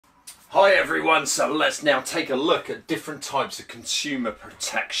Hi everyone, so let's now take a look at different types of consumer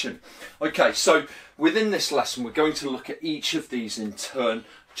protection. Okay, so within this lesson we're going to look at each of these in turn,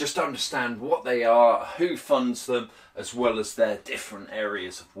 just to understand what they are, who funds them, as well as their different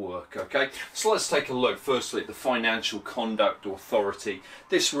areas of work. Okay, so let's take a look firstly at the Financial Conduct Authority.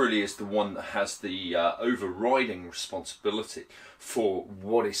 This really is the one that has the overriding responsibility for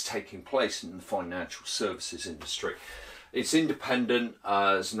what is taking place in the financial services industry. It's independent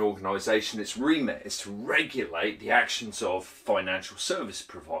as an organisation. Its remit is to regulate the actions of financial service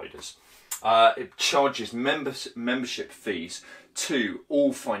providers. It charges membership fees to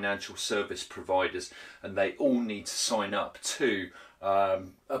all financial service providers, and they all need to sign up to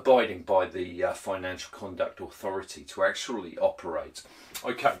abiding by the Financial Conduct Authority to actually operate.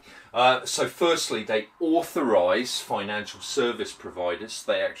 Okay, so firstly they authorise financial service providers.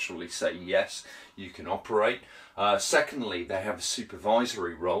 They actually say yes, you can operate. Secondly, they have a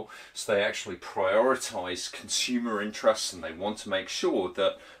supervisory role, so they actually prioritise consumer interests, and they want to make sure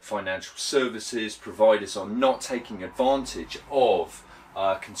that financial services providers are not taking advantage of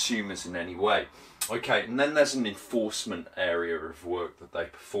consumers in any way. Okay, and then there's an enforcement area of work that they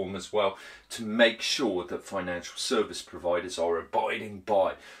perform as well to make sure that financial service providers are abiding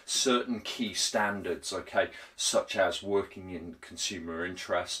by certain key standards, okay, such as working in consumer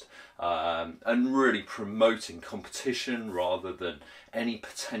interest and really promoting competition rather than any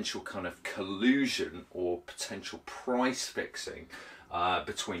potential kind of collusion or potential price fixing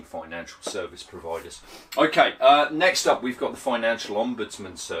between financial service providers. Okay, next up we've got the Financial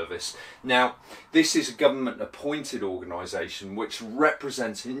Ombudsman Service. Now, this is a government appointed organisation which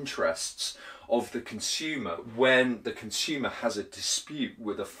represents interests of the consumer when the consumer has a dispute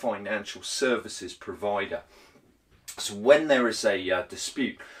with a financial services provider. So when there is a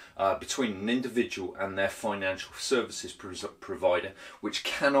dispute between an individual and their financial services provider, which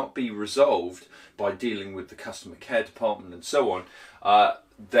cannot be resolved by dealing with the customer care department and so on,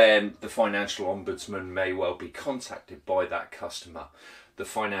 then the Financial Ombudsman may well be contacted by that customer. The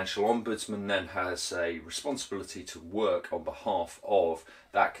Financial Ombudsman then has a responsibility to work on behalf of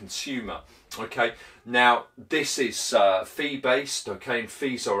that consumer. Okay, now this is fee-based, okay, and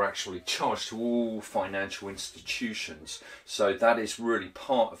fees are actually charged to all financial institutions. So that is really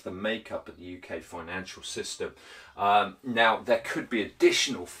part of the makeup of the UK financial system. Now there could be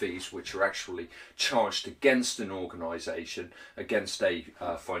additional fees which are actually charged against an organisation, against a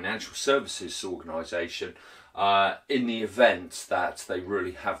financial services organisation, in the event that they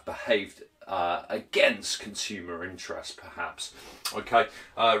really have behaved against consumer interest, perhaps. Okay,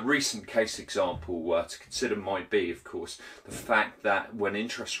 recent case example to consider might be, of course, the fact that when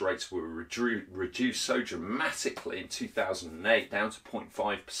interest rates were reduced so dramatically in 2008 down to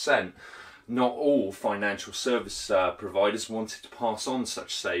 0.5%, not all financial service providers wanted to pass on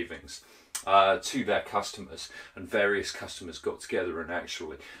such savings to their customers, and various customers got together and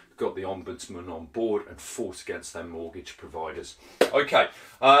actually got the Ombudsman on board and fought against their mortgage providers. Okay,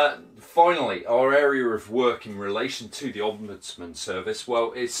 finally, our area of work in relation to the Ombudsman Service,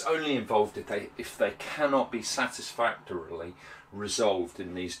 well, it's only involved if they cannot be satisfactorily resolved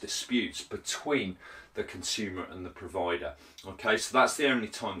in these disputes between the consumer and the provider. Okay, so that's the only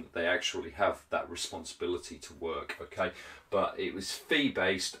time that they actually have that responsibility to work. Okay, but it was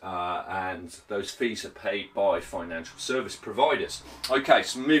fee-based and those fees are paid by financial service providers. Okay,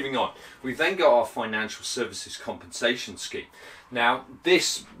 so moving on, we've then got our Financial Services Compensation Scheme. Now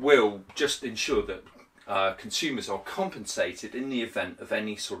this will just ensure that consumers are compensated in the event of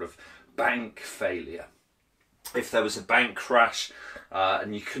any sort of bank failure. If there was a bank crash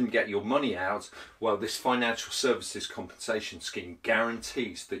and you couldn't get your money out, well, this Financial Services Compensation Scheme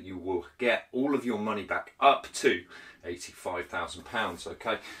guarantees that you will get all of your money back up to £85,000,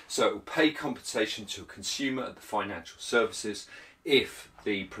 okay? So it will pay compensation to a consumer at the financial services if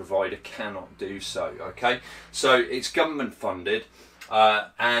the provider cannot do so, okay? So it's government funded.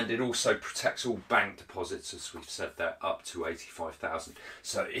 And it also protects all bank deposits, as we've said there, up to 85,000.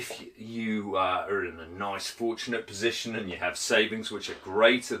 So if you are in a nice, fortunate position and you have savings which are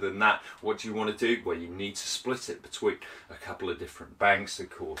greater than that, what do you want to do? Well, you need to split it between a couple of different banks, of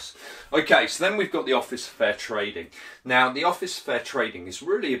course. Okay, so then we've got the Office of Fair Trading. Now, the Office of Fair Trading is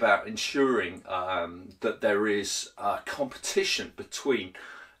really about ensuring that there is competition between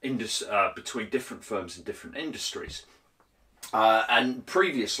different firms in different industries. And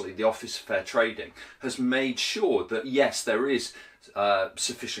previously the Office of Fair Trading has made sure that yes, there is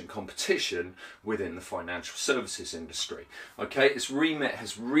sufficient competition within the financial services industry. Okay, its remit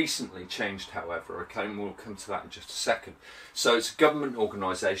has recently changed, however, okay, and we'll come to that in just a second. So it's a government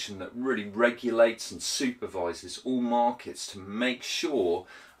organisation that really regulates and supervises all markets to make sure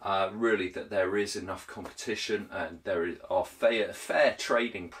really that there is enough competition and there are fair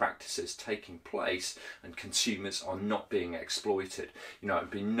trading practices taking place and consumers are not being exploited. You know,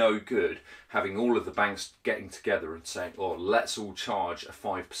 it'd be no good having all of the banks getting together and saying, oh, let's all charge a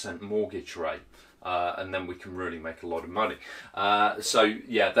 5% mortgage rate. And then we can really make a lot of money. So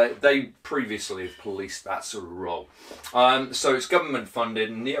yeah, they previously have policed that sort of role. So it's government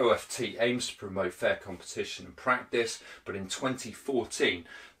funded, and the OfT aims to promote fair competition and practice, but in 2014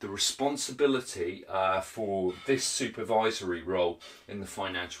 the responsibility for this supervisory role in the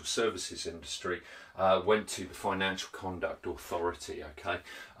financial services industry went to the Financial Conduct Authority, okay?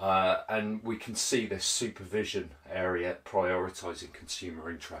 And we can see this supervision area prioritising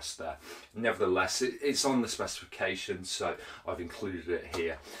consumer interests there. Nevertheless, it's on the specifications, so I've included it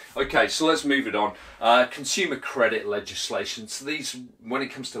here. Okay, so let's move it on. Consumer credit legislation. So these, when it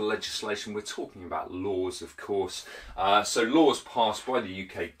comes to legislation, we're talking about laws, of course. So laws passed by the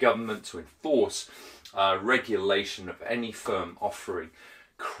UK government to enforce regulation of any firm offering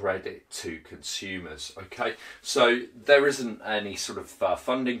credit to consumers. Okay, so there isn't any sort of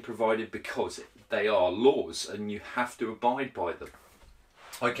funding provided because they are laws and you have to abide by them.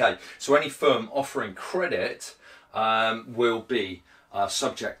 Okay, so any firm offering credit will be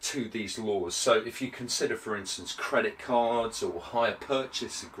subject to these laws. So if you consider, for instance, credit cards or hire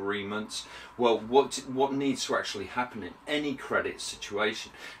purchase agreements, well, what needs to actually happen in any credit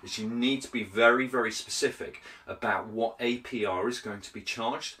situation is you need to be very, very specific about what APR is going to be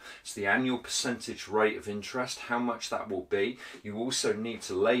charged. It's the annual percentage rate of interest, how much that will be. You also need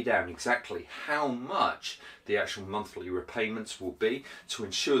to lay down exactly how much the actual monthly repayments will be to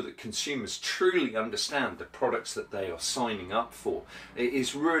ensure that consumers truly understand the products that they are signing up for. It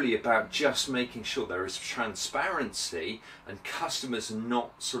is really about just making sure there is transparency and customers are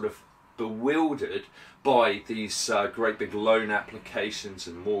not sort of bewildered by these great big loan applications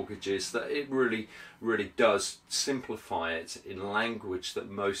and mortgages, that it really does simplify it in language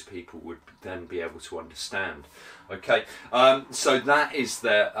that most people would then be able to understand. Okay, so that is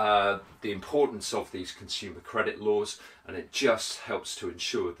the importance of these consumer credit laws, and it just helps to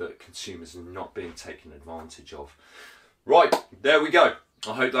ensure that consumers are not being taken advantage of. Right, there we go.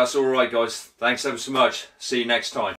 I hope that's all right, guys. Thanks ever so much. See you next time.